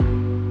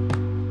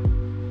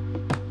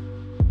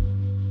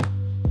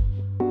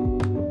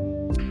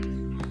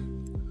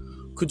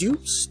Could you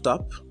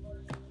stop?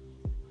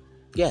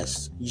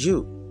 Yes,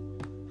 you.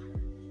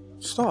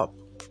 Stop.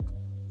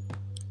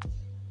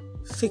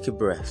 Take a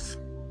breath.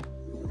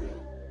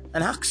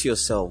 And ask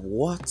yourself,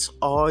 what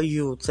are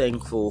you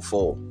thankful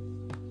for?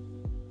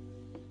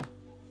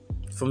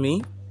 For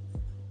me,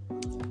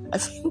 I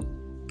think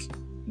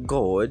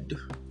God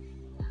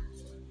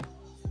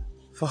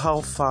for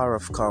how far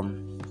I've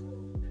come.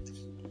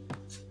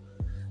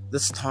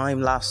 This time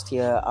last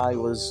year, I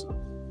was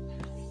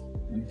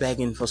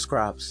begging for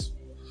scraps,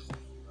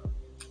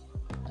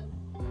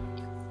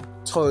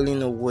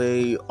 toiling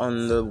away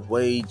on the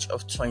wage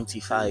of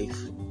 25.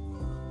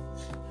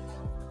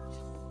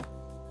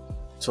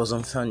 It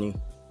wasn't funny,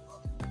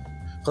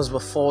 because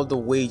before the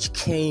wage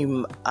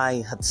came, I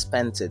had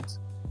spent it.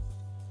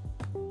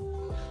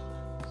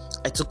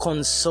 I took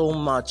on so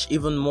much,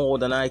 even more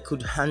than I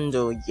could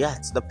handle,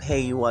 yet the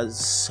pay was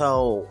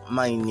so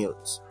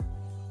minute.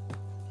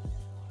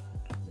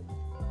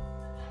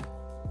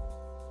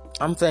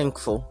 I'm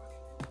thankful.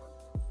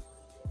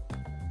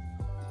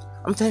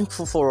 I'm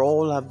thankful for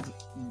all I've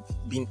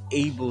been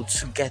able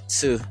to get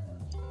to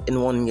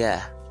in 1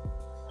 year.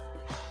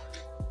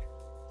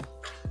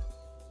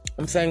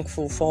 I'm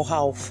thankful for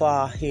how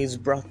far He's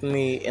brought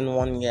me in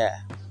 1 year.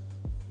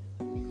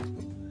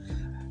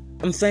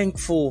 I'm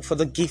thankful for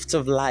the gift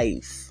of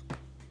life.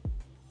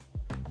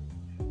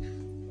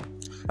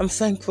 I'm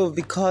thankful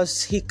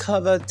because He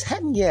covered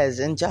 10 years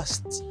in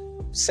just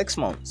 6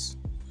 months.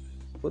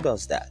 Who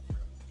does that?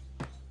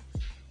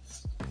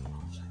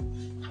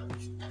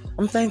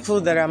 I'm thankful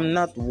that I'm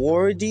not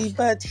worthy,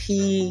 but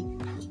He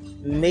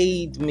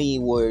made me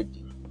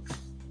worthy.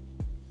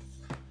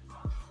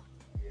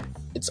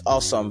 It's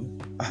awesome.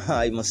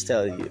 I must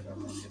tell you.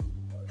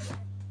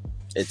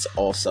 It's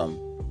awesome.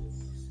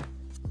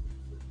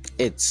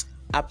 It's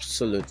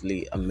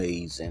absolutely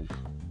amazing.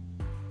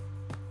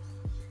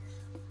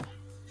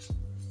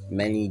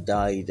 Many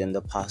died in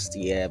the past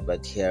year,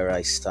 but here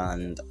I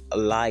stand,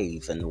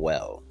 alive and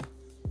well.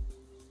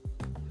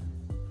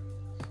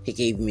 He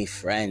gave me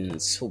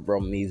friends who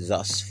brought me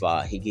thus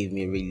far. He gave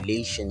me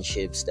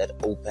relationships that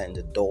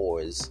opened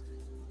doors.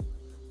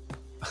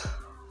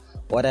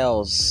 What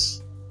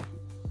else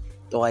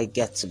do I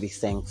get to be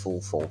thankful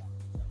for?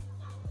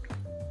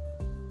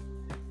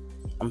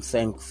 I'm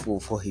thankful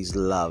for His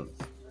love.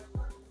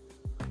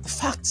 The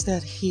fact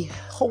that He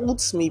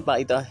holds me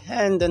by the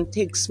hand and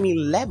takes me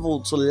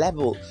level to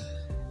level.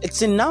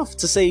 It's enough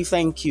to say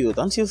thank you,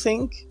 don't you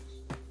think?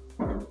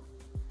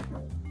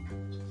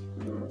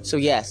 So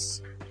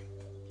yes,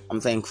 I'm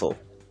thankful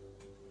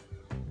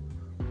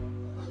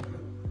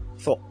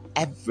for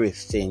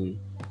everything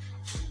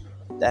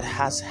that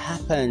has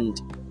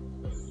happened.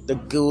 The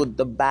good,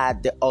 the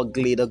bad, the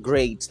ugly, the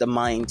great, the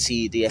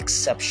mighty, the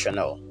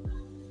exceptional.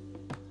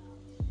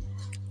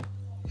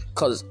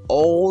 Because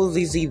all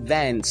these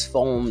events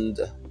formed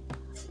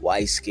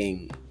Wise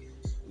King,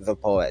 the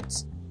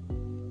poet.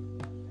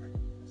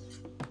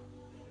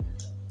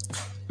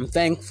 I'm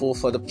thankful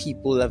for the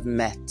people I've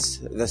met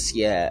this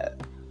year.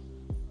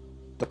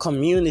 The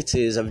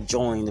communities I've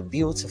joined,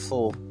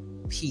 beautiful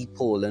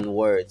people and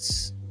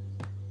words.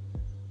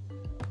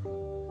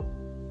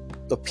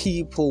 The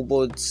people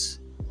both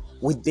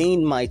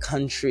within my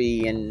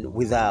country and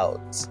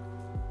without,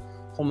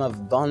 whom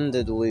I've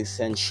bonded with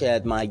and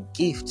shared my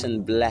gift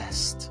and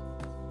blessed.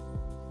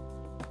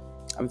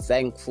 I'm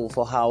thankful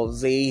for how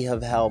they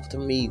have helped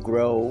me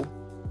grow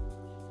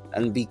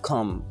and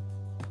become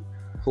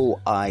who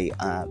I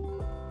am.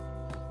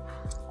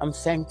 I'm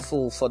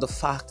thankful for the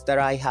fact that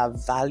I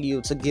have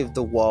value to give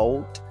the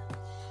world.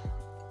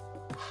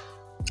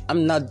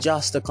 I'm not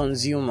just a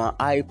consumer,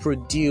 I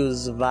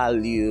produce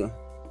value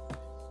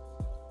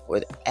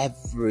with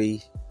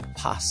every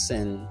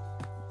passing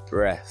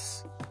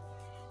breath.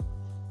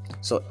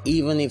 So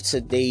even if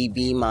today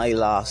be my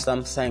last,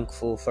 I'm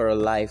thankful for a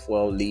life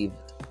well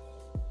lived.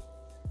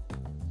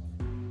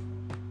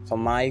 For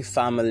my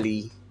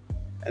family,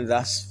 and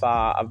thus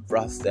far I've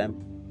brought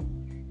them.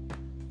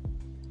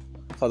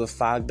 For the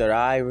fact that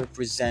I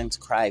represent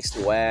Christ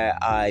where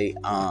I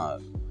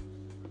am.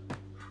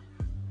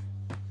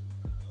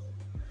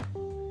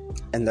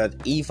 And that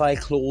if I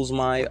close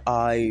my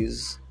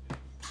eyes,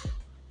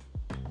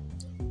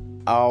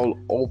 I'll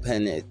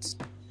open it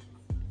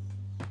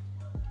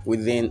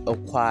within a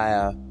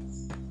choir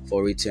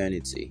for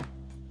eternity.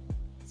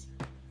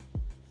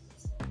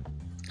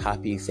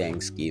 Happy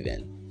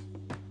Thanksgiving.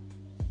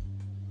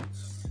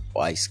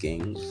 Wise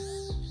King,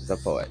 the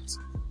poet.